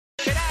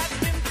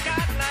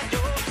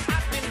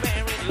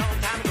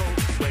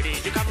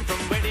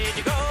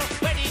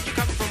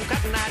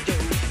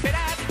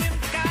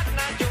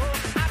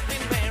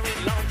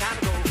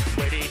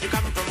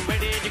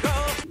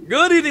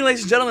Good evening,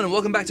 ladies and gentlemen, and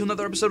welcome back to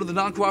another episode of the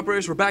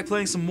Non-Cooperators. We're back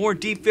playing some more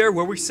Deep Fair,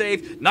 where we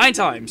saved 9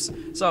 times.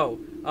 So,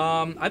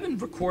 I've been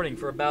recording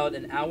for about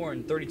an hour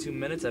and 32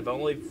 minutes. I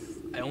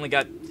only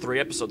got 3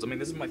 episodes. I mean,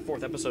 this is my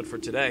 4th episode for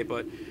today,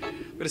 but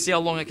I'm gonna see how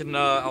long I can,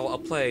 I'll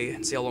play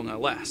and see how long I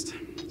last.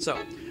 So,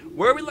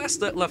 where we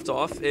last left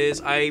off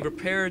is I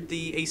repaired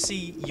the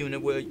AC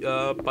unit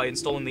by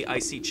installing the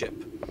IC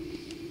chip.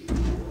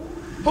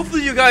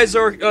 Hopefully you guys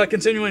are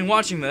continuing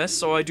watching this,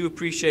 so I do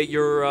appreciate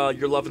your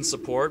love and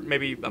support.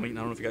 Maybe, I mean, I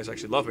don't know if you guys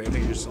actually love me. I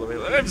think you just love me.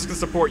 I'm just gonna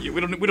support you.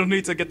 We don't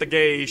need to get the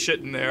gay shit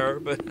in there,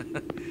 but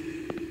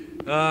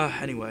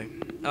anyway,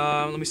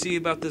 let me see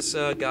about this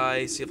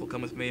guy. See if he'll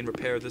come with me and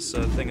repair this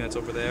thing that's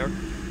over there.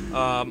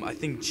 I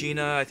think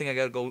Gina. I think I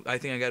gotta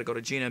go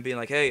to Gina and be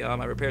like, hey,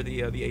 I repaired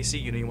the AC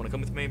unit. You want to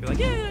come with me? And be like,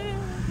 yeah,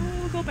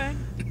 we'll go bang.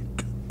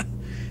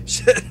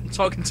 Shit, I'm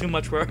talking too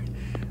much. Where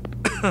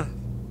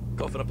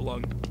coughing up a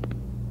lung.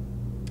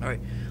 Alright,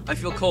 I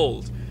feel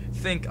cold.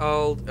 Think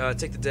I'll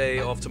take the day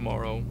off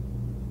tomorrow.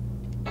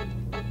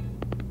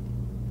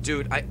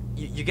 Dude,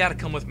 you gotta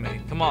come with me.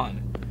 Come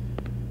on.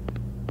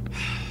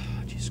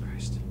 Jesus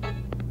Christ.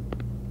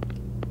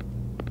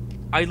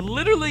 I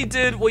literally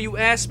did what you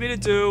asked me to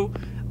do.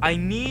 I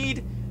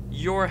need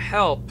your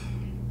help.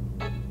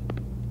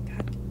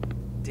 God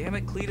damn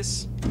it,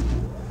 Cletus.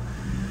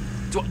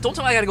 Don't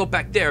tell me I gotta go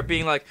back there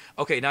being like,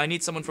 okay, now I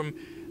need someone from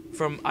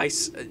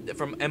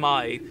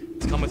MI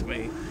to come with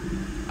me.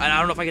 And I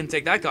don't know if I can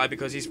take that guy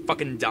because he's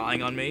fucking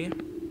dying on me.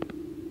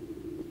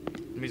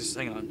 Let me just,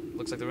 hang on.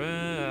 Looks like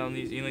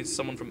you need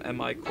someone from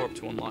MI Corp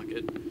to unlock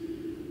it.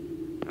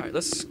 Alright,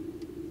 let's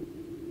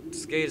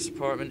gate this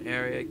apartment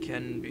area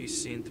can be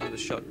seen through the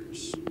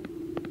shutters.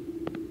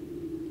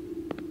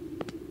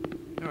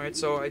 Alright,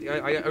 so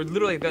I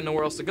literally got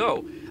nowhere else to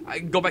go. I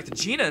can go back to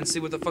Gina and see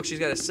what the fuck she's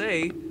got to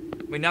say.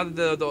 I mean, now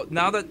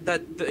that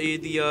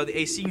the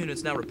AC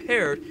unit's now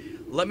repaired,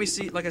 let me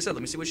see. Like I said, let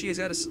me see what she has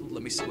got to.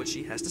 Let me see what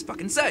she has to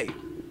fucking say.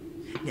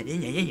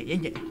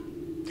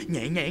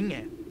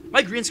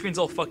 My green screen's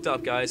all fucked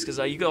up, guys, because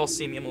you all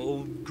see me. I'm a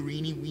little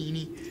greeny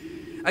weeny.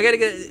 I gotta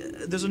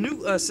get. There's a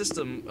new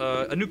system,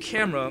 a new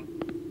camera.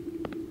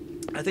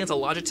 I think it's a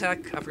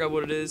Logitech. I forgot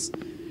what it is,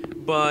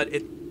 but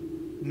it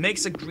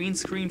makes a green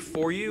screen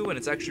for you, and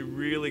it's actually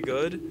really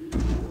good.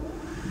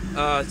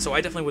 So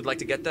I definitely would like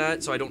to get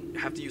that, so I don't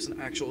have to use an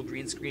actual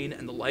green screen,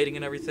 and the lighting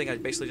and everything, I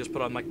basically just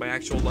put on like my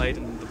actual light,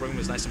 and the room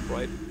is nice and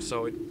bright.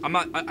 So I'm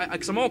not,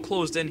 cause I'm all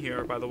closed in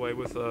here, by the way,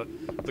 with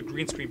the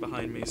green screen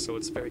behind me. So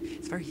it's very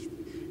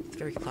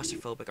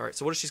claustrophobic. All right,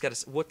 so what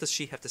does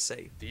she have to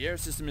say? The air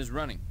system is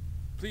running.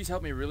 Please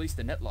help me release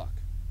the net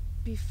lock.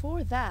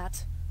 Before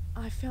that,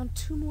 I found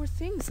 2 more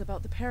things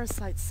about the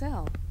parasite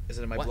cell. Is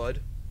it in my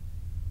blood?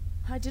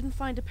 I didn't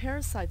find a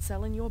parasite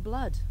cell in your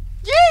blood.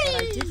 Yay! But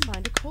I did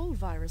find a cold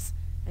virus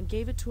and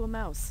gave it to a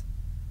mouse.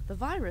 The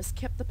virus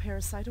kept the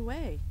parasite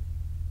away.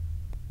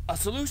 A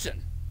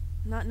solution?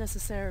 Not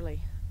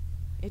necessarily.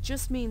 It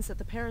just means that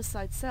the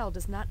parasite cell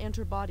does not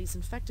enter bodies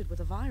infected with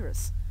a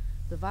virus.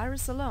 The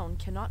virus alone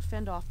cannot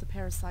fend off the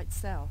parasite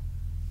cell.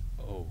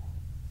 Oh.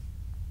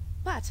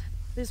 But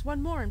there's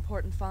one more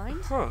important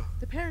find. Huh.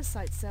 The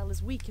parasite cell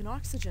is weak in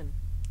oxygen.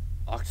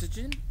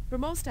 Oxygen? For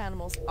most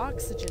animals,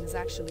 oxygen is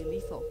actually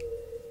lethal.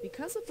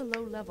 Because of the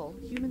low level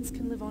humans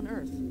can live on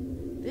Earth,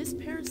 this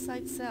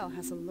parasite cell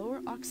has a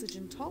lower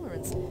oxygen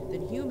tolerance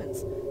than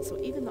humans, so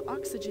even the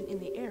oxygen in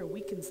the air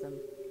weakens them.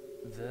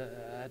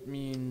 That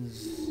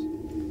means...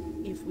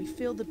 If we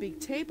fill the big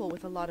table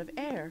with a lot of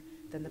air,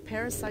 then the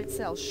parasite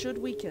cell should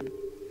weaken.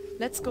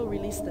 Let's go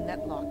release the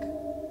net lock.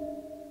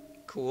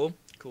 Cool.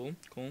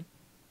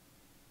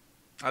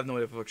 I have no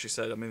idea what she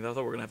said. I mean, I thought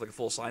we were gonna have like a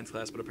full science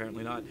class, but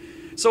apparently not.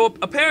 So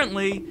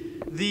apparently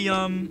the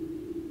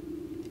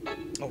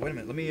Oh, wait a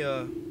minute. Let me,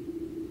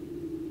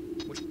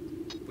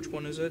 which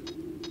one is it?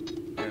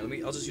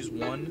 Alright, I'll just use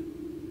one.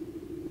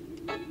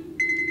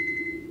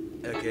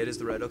 Okay, it is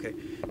the red. Okay.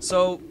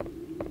 So,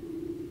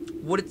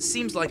 what it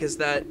seems like is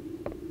that...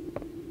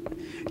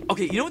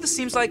 Okay, you know what this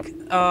seems like?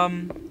 You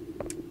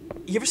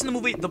ever seen the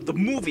movie, the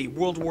movie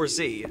World War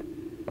Z?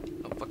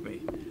 Oh, fuck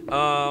me.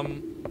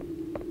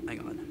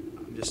 Hang on.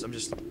 I'm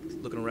just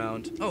looking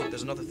around. Oh,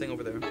 there's another thing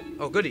over there.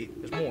 Oh, goody.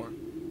 There's more.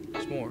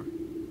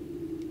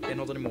 Can't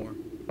hold any more.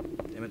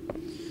 Damn it.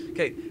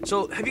 Okay,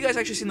 so have you guys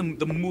actually seen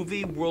the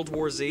movie World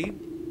War Z?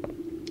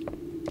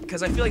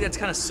 Because I feel like that's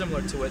kind of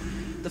similar to it.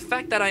 The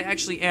fact that I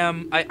actually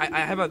am, I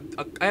have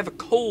a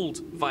cold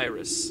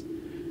virus.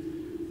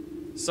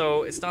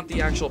 So it's not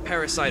the actual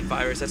parasite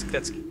virus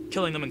that's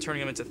killing them and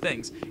turning them into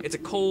things. It's a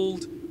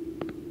cold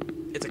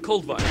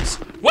virus.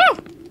 Woo!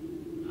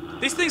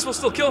 These things will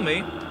still kill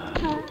me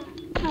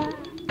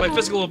by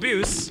physical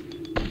abuse.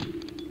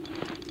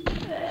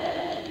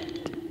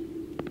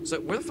 So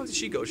where the fuck did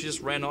she go? She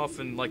just ran off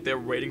and like they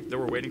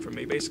were waiting for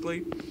me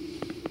basically.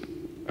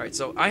 Alright,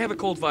 so I have a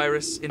cold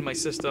virus in my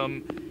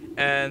system,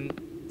 and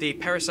the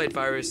parasite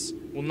virus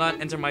will not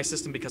enter my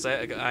system because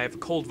I have a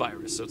cold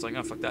virus. So it's like,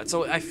 oh, fuck that.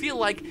 So I feel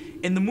like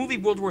in the movie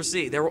World War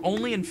Z,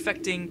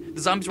 the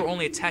zombies were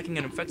only attacking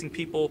and infecting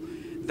people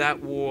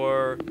that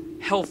were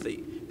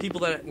healthy. people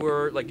that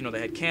were like, you know,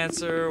 they had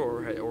cancer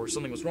or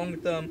something was wrong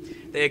with them,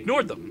 they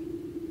ignored them.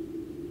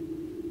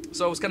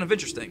 So it was kind of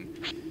interesting.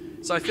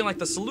 So I feel like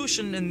the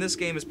solution in this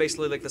game is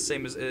basically like the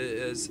same as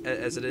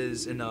it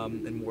is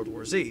in World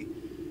War Z.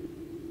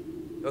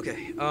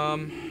 Okay,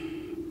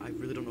 I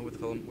really don't know where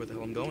the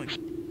hell I'm going.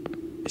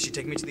 Is she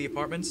taking me to the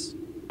apartments?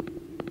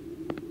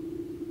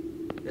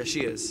 Yeah,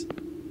 she is.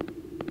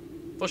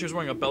 I thought she was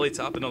wearing a belly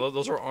top, and no,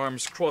 those are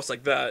arms crossed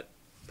like that.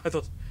 I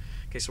thought.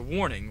 Okay, so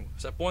warning.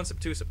 Step 1, step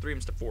 2, step 3,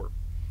 and step 4.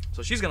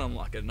 So she's gonna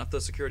unlock it, not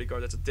the security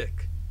guard. That's a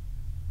dick.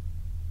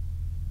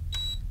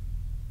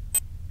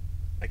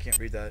 I can't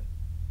read that.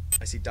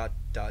 I see dot,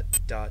 dot,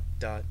 dot,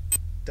 dot,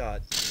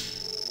 dot.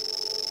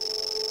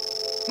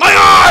 My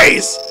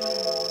eyes!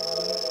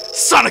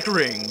 Sonic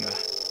ring!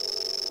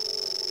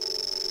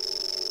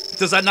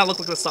 Does that not look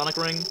like the Sonic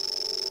ring?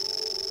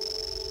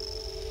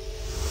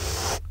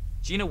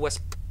 Gina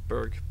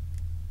Westberg.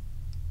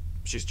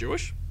 She's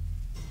Jewish?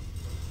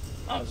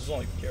 Oh, I was just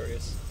only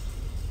curious.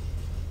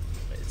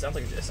 It sounds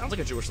like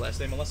a Jewish last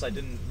name, unless I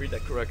didn't read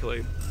that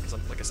correctly. Because,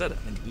 like I said,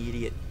 I'm an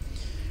idiot.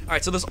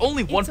 Alright, so there's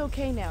only one... It's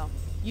okay now.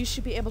 You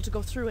should be able to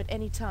go through at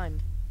any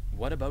time.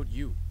 What about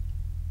you?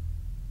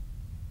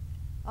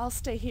 I'll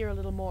stay here a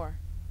little more.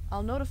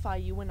 I'll notify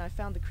you when I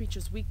found the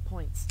creature's weak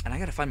points. And I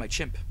gotta find my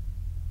chimp.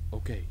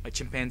 Okay. My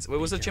chimpanzee. What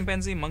was it?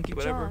 Chimpanzee? Monkey?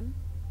 Whatever. John,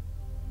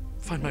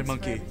 Find my thanks for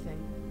monkey. everything.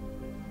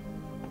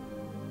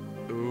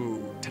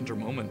 Ooh, tender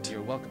moment.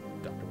 You're welcome,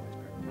 Dr.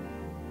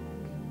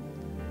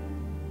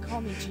 Weisberg.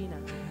 Call me Gina.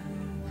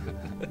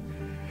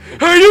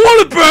 Hey, you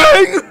wanna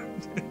bang?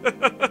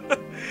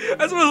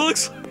 That's what it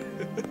looks like.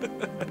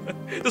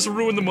 Just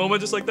ruin the moment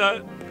just like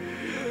that.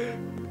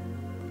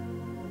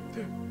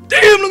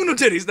 Damn, look at no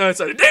titties. No, it's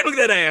not. Damn, look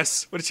at that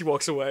ass. When she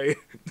walks away.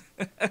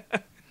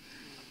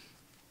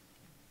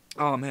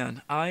 Oh,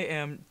 man. I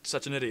am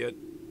such an idiot.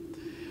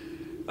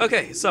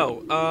 Okay,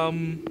 so, Ah!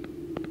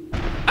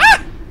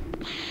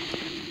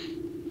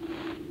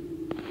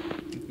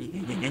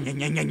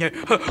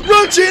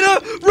 Run, Gina!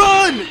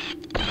 Run!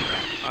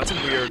 Oh, that's a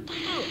weird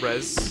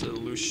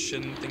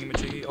resolution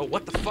thingamajiggy. Oh,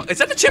 what the fuck? Is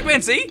that the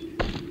chimpanzee?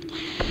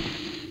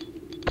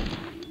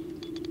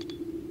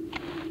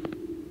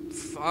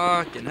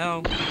 Fucking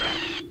hell.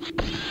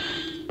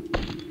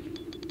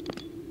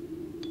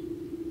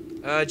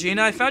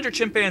 Gina, I found your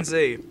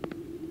chimpanzee.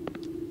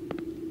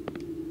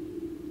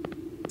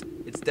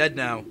 It's dead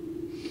now.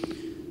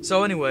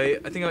 So anyway,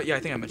 I think I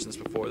mentioned this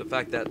before. The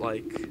fact that,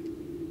 like...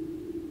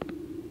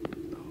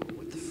 Oh,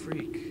 what the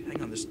freak?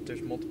 Hang on,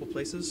 there's multiple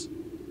places?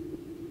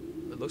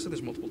 It looks like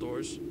there's multiple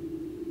doors.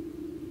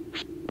 I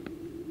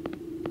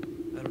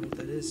don't know what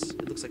that is.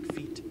 It looks like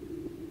feet.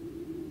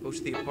 Go to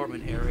the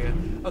apartment area.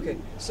 Okay,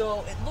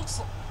 so it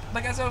looks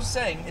like, as I was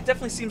saying, it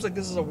definitely seems like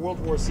this is a World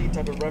War Z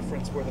type of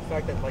reference, where the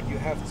fact that, like, you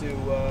have to,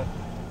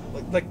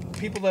 like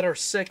people that are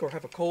sick or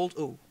have a cold.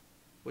 Ooh,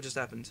 what just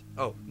happened?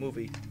 Oh,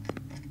 movie.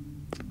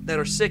 That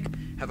are sick,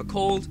 have a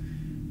cold,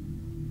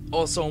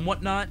 also and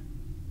whatnot,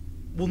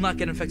 will not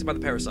get infected by the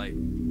parasite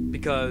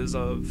because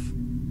of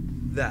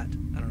that.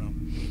 I don't know.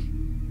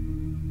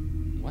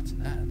 What's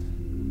that?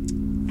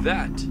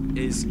 That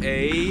is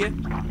a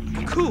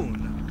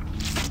cocoon.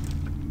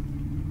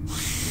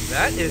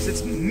 That is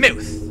its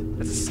mouth.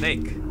 That's a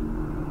snake.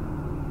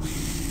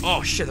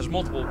 Oh shit, there's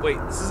multiple. Wait,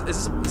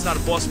 it's not a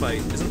boss fight.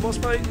 Is it a boss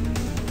fight?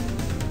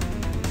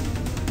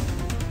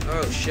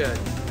 Oh shit.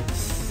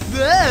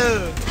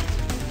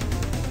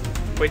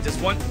 Wait, does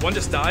one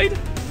just died?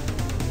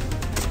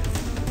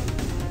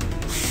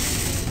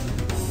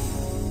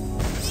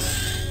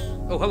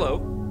 Oh, hello.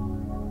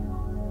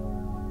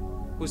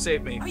 Who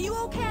saved me? Are you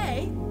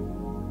okay?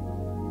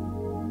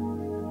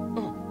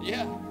 Oh,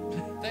 yeah.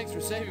 Thanks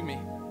for saving me.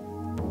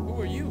 Who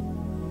are you?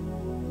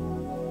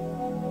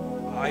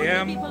 I Wouldn't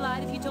am it be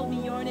polite if you told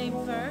me your name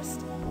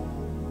first?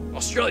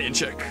 Australian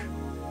chick.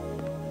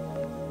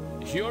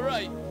 You're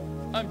right.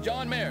 I'm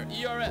John Mayer,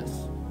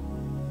 ERS.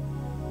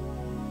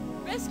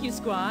 Rescue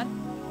squad?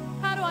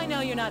 How do I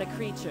know you're not a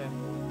creature?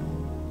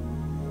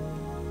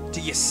 Do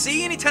you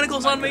see any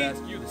tentacles I on could me?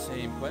 ask you the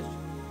same question.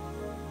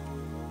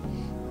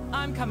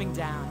 I'm coming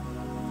down.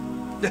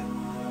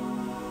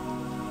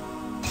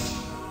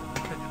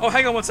 Oh,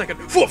 hang on 1 second.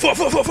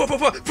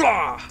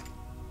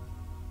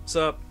 What's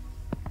up?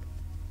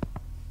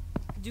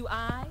 Do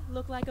I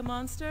look like a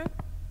monster?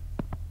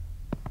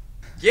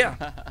 Yeah,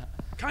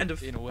 kind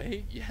of. In a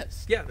way,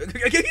 yes. Yeah,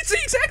 see,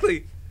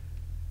 exactly.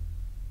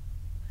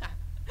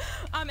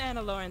 I'm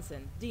Anna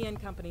Lawrenson,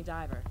 DN Company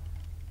diver.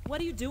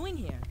 What are you doing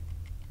here?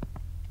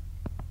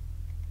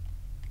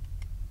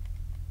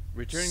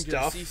 Returning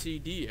Stuff. to the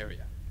CCD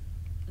area.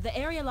 The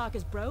area lock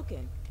is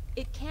broken.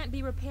 It can't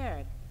be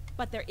repaired,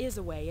 but there is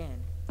a way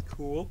in.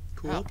 Cool,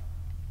 cool. How?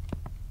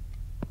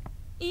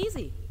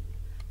 Easy.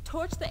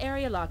 Torch the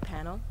area lock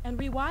panel and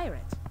rewire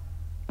it.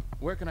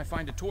 Where can I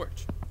find a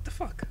torch? What the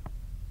fuck?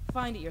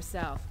 Find it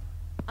yourself.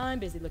 I'm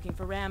busy looking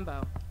for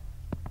Rambo.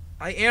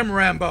 I am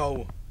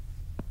Rambo.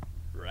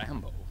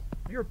 Rambo.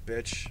 You're a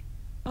bitch.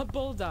 A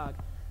bulldog,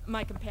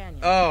 my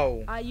companion.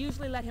 Oh. I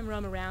usually let him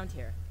roam around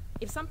here.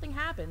 If something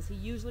happens, he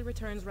usually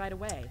returns right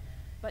away.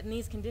 But in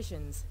these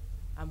conditions,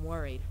 I'm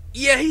worried.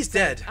 Yeah, he's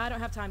dead. I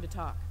don't have time to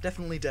talk.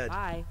 Definitely dead.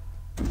 Bye.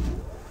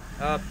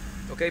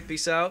 Okay,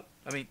 peace out.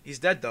 I mean, he's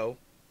dead though.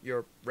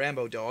 You're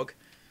Rambo dog.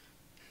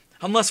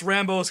 Unless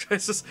Rambo's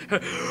just I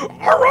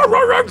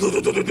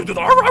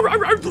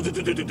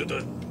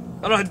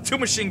don't have 2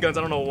 machine guns.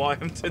 I don't know why.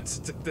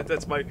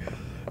 That's my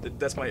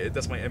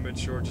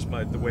image, or just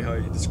the way how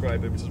you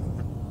describe it, which is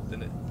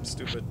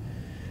stupid.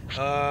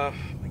 My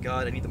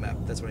God, I need the map.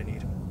 That's what I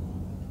need.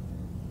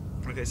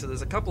 Okay, so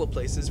there's a couple of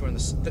places. We're in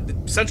the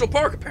Central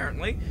Park,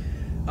 apparently.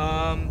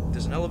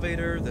 There's an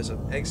elevator, there's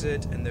an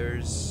exit, and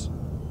there's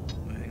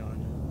hang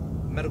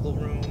on, medical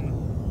room,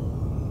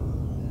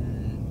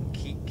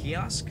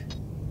 kiosk.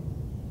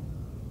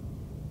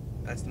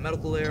 That's the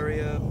medical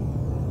area,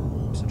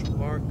 Central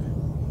Park,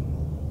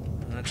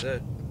 and that's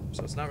it.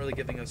 So it's not really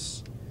giving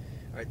us.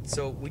 All right,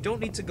 so we don't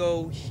need to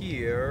go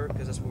here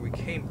because that's where we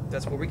came.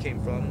 That's where we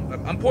came from.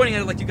 I'm pointing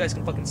at it like you guys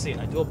can fucking see it.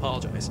 I do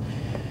apologize.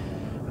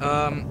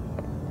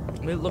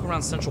 Let me look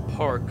around Central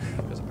Park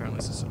because apparently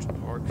this is Central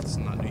Park. It's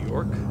not New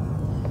York.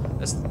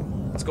 Let's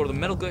go to the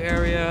medical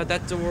area.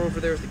 That door over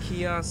there is the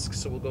kiosk,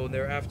 so we'll go in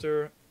there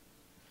after.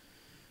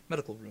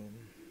 Medical room.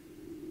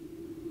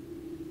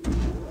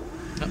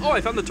 Oh,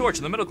 I found the torch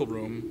in the medical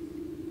room.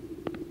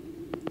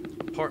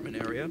 Apartment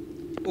area.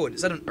 Oh,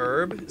 is that an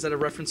herb? Is that a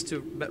reference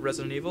to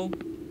Resident Evil?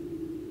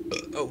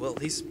 Oh, well,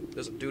 there's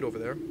a dude over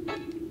there.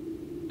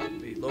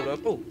 We load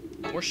up. Oh,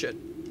 more shit.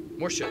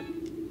 More shit.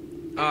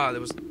 Ah,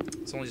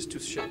 it's only just 2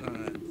 shit.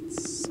 That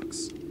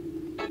sucks.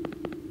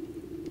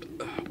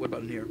 What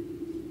about in here?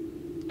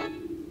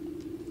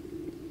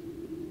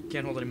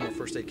 Can't hold any more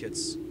first aid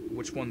kits.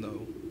 Which one,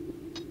 though?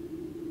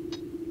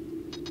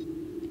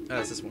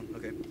 It's this one.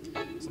 Okay.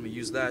 So let me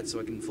use that so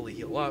I can fully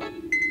heal up.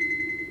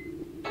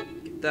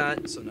 Get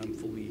that. So now I'm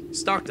fully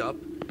stocked up.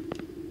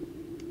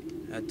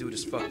 That dude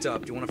is fucked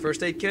up. Do you want a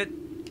first aid kit?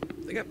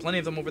 They got plenty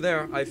of them over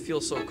there. I feel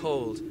so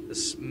cold.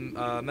 This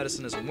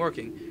medicine isn't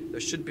working. There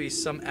should be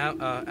some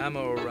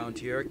ammo around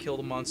here. Kill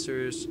the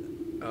monsters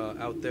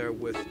out there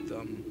with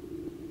them.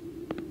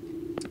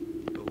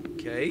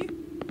 Okay.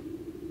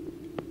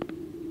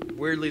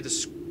 Weirdly,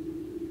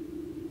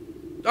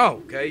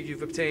 oh, okay.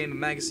 You've obtained a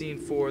magazine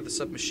for the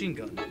submachine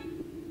gun.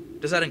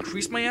 Does that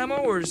increase my ammo,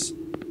 or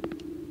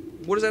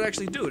what does that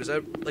actually do? Does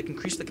that like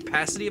increase the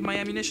capacity of my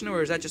ammunition,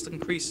 or is that just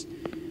increase?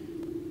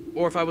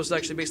 Or if I was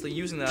actually basically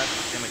using that,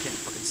 damn, I can't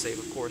fucking save,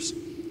 of course.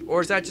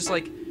 Or is that just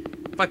like,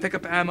 if I pick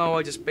up ammo,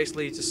 I just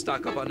basically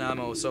stock up on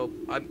ammo. So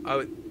I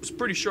was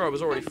pretty sure I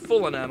was already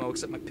full on ammo,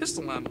 except my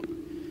pistol ammo.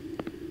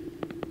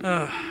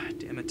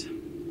 Damn it.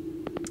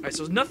 Alright,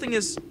 so nothing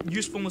is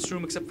useful in this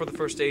room except for the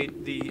first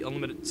aid, the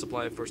unlimited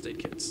supply of first aid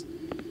kits.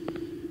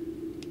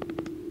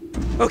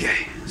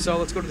 Okay, so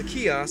let's go to the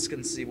kiosk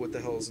and see what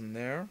the hell's in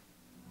there.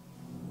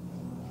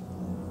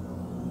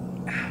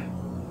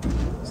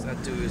 So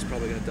that dude is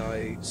probably gonna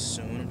die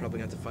soon. I'm probably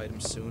gonna have to fight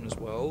him soon as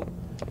well.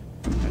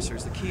 Alright, so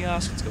here's the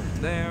kiosk. Let's go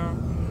in there.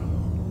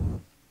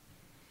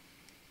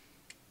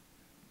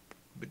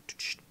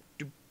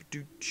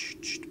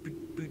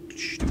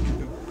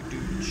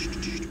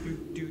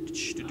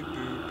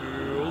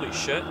 Holy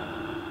shit.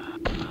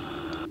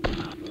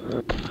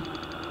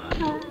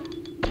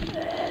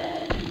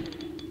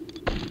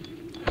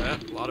 Yeah,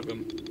 a lot of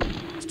them.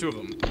 There's 2 of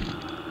them.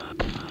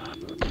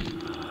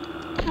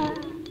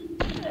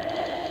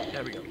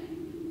 There we go.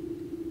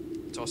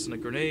 Toss in a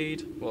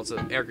grenade. Well, it's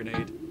an air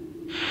grenade.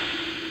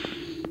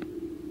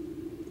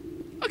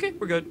 Okay,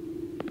 we're good.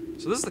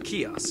 So this is the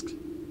kiosk.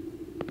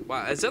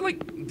 Wow, is that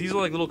like, these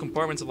are like little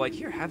compartments of like,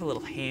 here, have a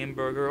little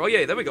hamburger. Oh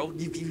yeah, there we go.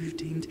 You've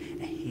named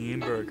a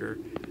hamburger.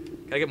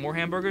 Can I get more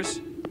hamburgers?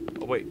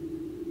 Oh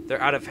wait,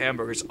 they're out of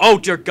hamburgers. Oh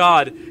dear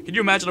God, can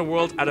you imagine a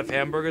world out of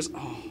hamburgers?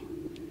 Oh,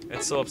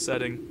 it's so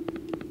upsetting.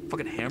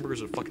 Fucking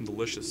hamburgers are fucking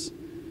delicious.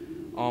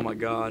 Oh my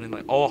God, and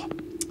like, oh,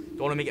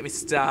 don't want to get me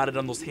started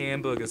on those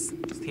hamburgers.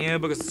 Those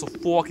hamburgers are so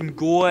fucking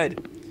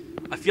good.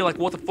 I feel like,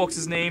 what the fuck's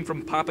his name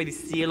from Popeye the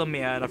Sailor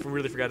Man? I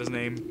really forgot his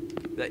name.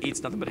 That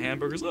eats nothing but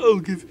hamburgers. I'll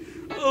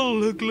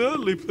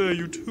gladly pay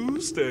you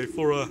Tuesday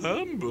for a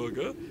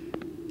hamburger.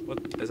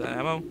 What is that,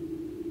 ammo?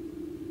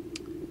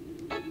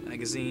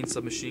 Magazine,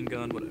 submachine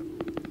gun, whatever.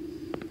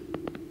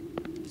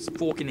 These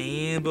fucking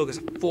hamburgers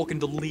are fucking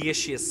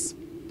delicious.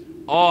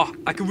 Oh,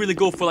 I could really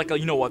go for like a,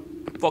 you know, a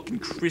fucking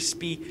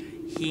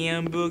crispy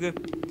hamburger.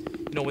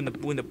 You know, when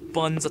the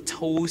buns are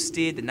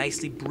toasted, they're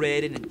nicely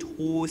breaded and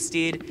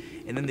toasted,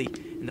 and then the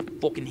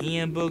fucking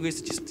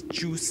hamburgers are just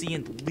juicy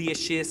and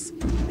delicious.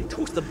 They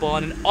toast the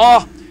bun and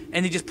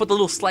and they just put the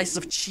little slices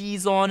of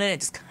cheese on it. It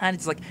just kind of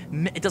just like,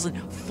 it doesn't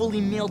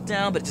fully melt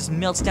down, but it just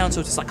melts down,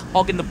 so it's just like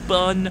hugging the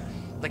bun,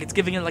 like it's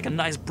giving it like a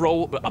nice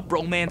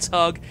bromance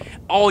hug.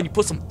 Oh, and you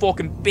put some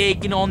fucking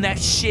bacon on that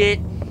shit,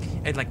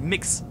 and like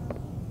mix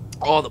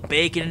all the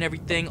bacon and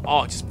everything.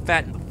 Oh, just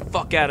fatten the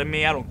fuck out of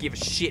me. I don't give a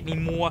shit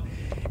anymore.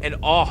 and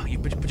oh, you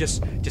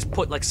just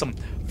put like some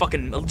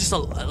fucking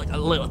like a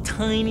little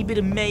tiny bit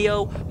of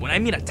mayo. When I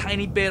mean a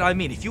tiny bit, I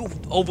mean if you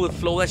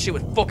overflow that shit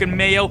with fucking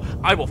mayo,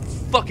 I will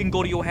fucking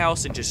go to your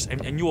house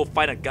and you will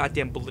find a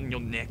goddamn bullet in your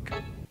neck.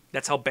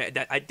 That's how bad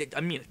that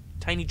I mean.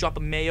 A tiny drop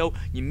of mayo.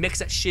 You mix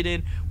that shit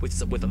in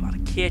with a lot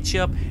of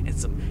ketchup and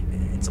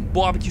some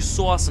barbecue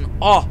sauce, and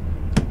oh,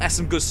 that's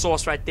some good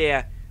sauce right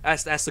there.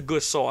 That's a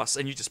good sauce,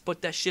 and you just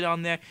put that shit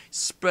on there,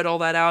 spread all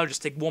that out,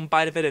 just take one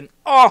bite of it, and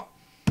oh,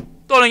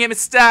 don't get me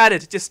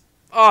started. Just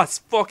oh, it's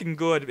fucking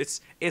good.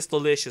 It's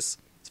delicious.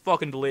 It's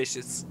fucking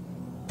delicious.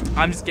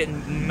 I'm just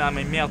getting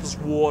my mouth is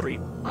watery.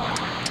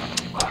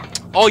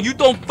 Oh, you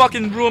don't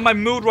fucking ruin my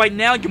mood right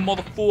now, you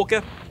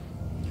motherfucker.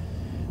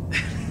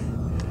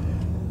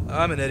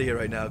 I'm an idiot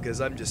right now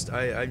because I'm just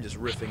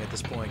riffing at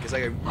this point because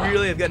I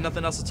really have got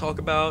nothing else to talk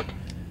about.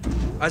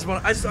 I'm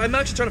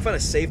actually trying to find a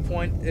save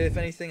point, if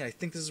anything. I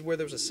think this is where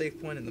there was a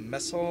save point in the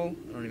mess hall.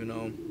 I don't even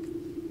know.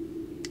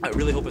 I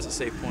really hope it's a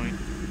save point.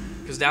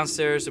 Because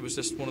downstairs, it was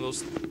just one of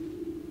those...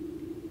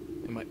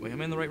 Wait,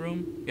 am I in the right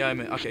room? Yeah, I'm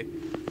in. Okay.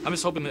 I'm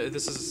just hoping that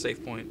this is a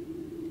save point.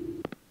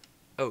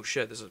 Oh,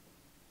 shit. There's a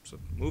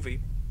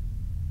movie.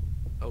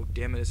 Oh,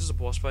 damn it. Is this a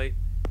boss fight?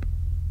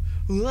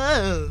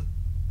 Whoa!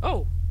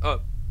 Oh,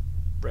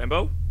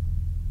 Rambo?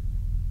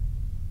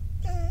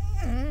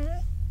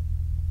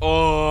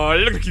 Oh,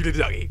 look at you,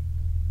 doggy.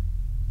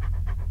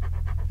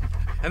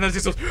 And then it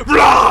just goes,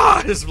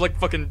 blah! Just like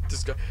fucking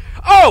disgust.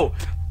 Oh!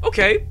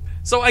 Okay.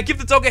 So I give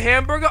the dog a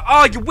hamburger?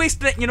 Oh, you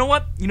wasted it. You know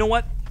what? You know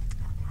what?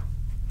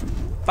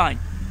 Fine.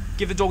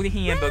 Give the dog a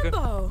hamburger.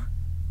 Rambo!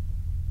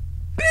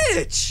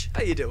 Bitch!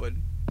 How you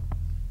doing?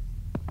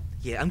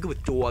 Yeah, I'm good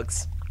with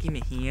dogs. Give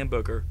me a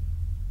hamburger.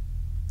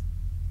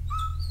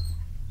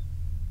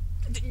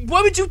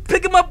 Why would you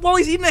pick him up while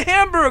he's eating a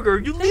hamburger?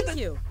 You leave Thank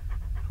you.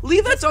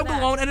 Leave that Just dog for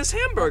that, alone and his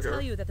hamburger. I'll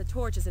tell you that the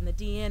torch is in the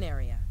DN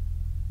area.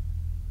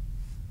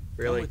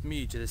 Come with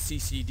me to the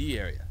CCD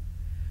area.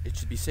 It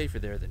should be safer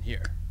there than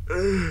here.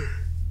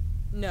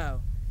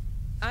 No.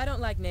 I don't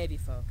like Navy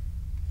folk.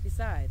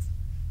 Besides,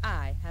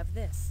 I have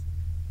this.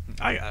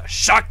 I got a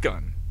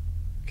shotgun.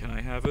 Can I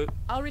have it?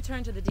 I'll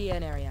return to the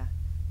DN area.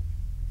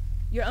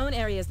 Your own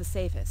area is the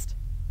safest.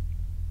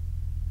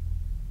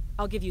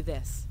 I'll give you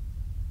this.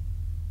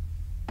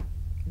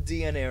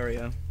 DN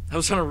area. I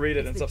was trying to read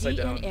it and it's upside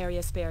down. DN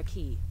area spare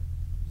key.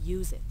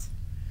 Use it.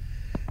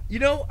 You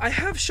know, I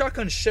have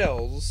shotgun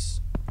shells.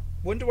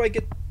 When do I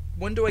get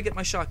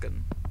my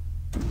shotgun?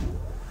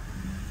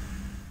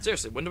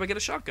 Seriously, when do I get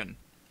a shotgun?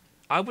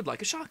 I would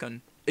like a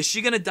shotgun. Is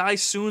she gonna die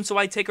soon so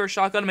I take her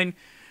shotgun? I mean,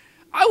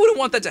 I wouldn't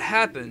want that to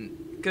happen.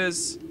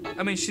 Because,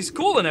 I mean, she's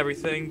cool and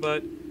everything,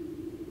 but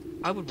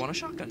I would want a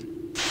shotgun.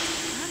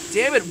 God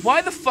damn it,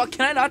 why the fuck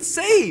can I not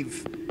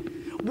save?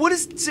 What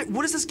is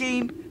this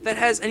game that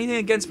has anything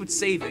against with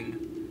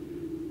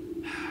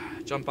saving?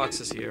 Jump box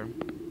is here.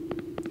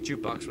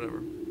 Jukebox,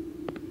 whatever.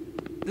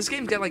 This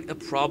game's got like a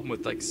problem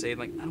with like saying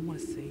like, I don't want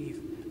to save.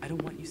 I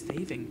don't want you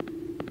saving.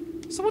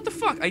 So what the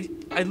fuck? I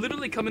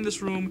literally come in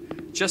this room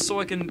just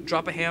so I can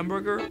drop a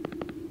hamburger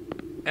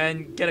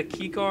and get a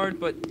key card,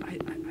 but I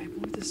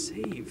wanted to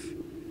save.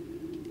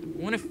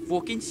 I want to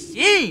fucking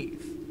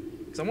save.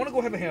 Because I want to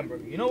go have a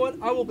hamburger. You know what?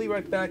 I will be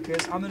right back,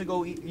 because I'm going to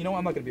go eat. You know what?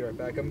 I'm not going to be right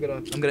back. I'm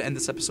gonna end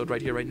this episode right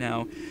here, right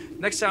now.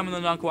 Next time on the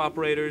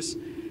Non-Cooperators,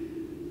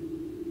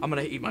 I'm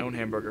going to eat my own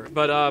hamburger.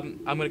 But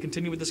I'm going to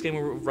continue with this game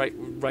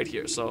right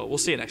here. So we'll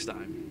see you next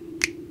time.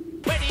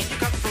 Where did you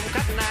come from,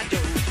 Cotton Eye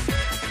Joe?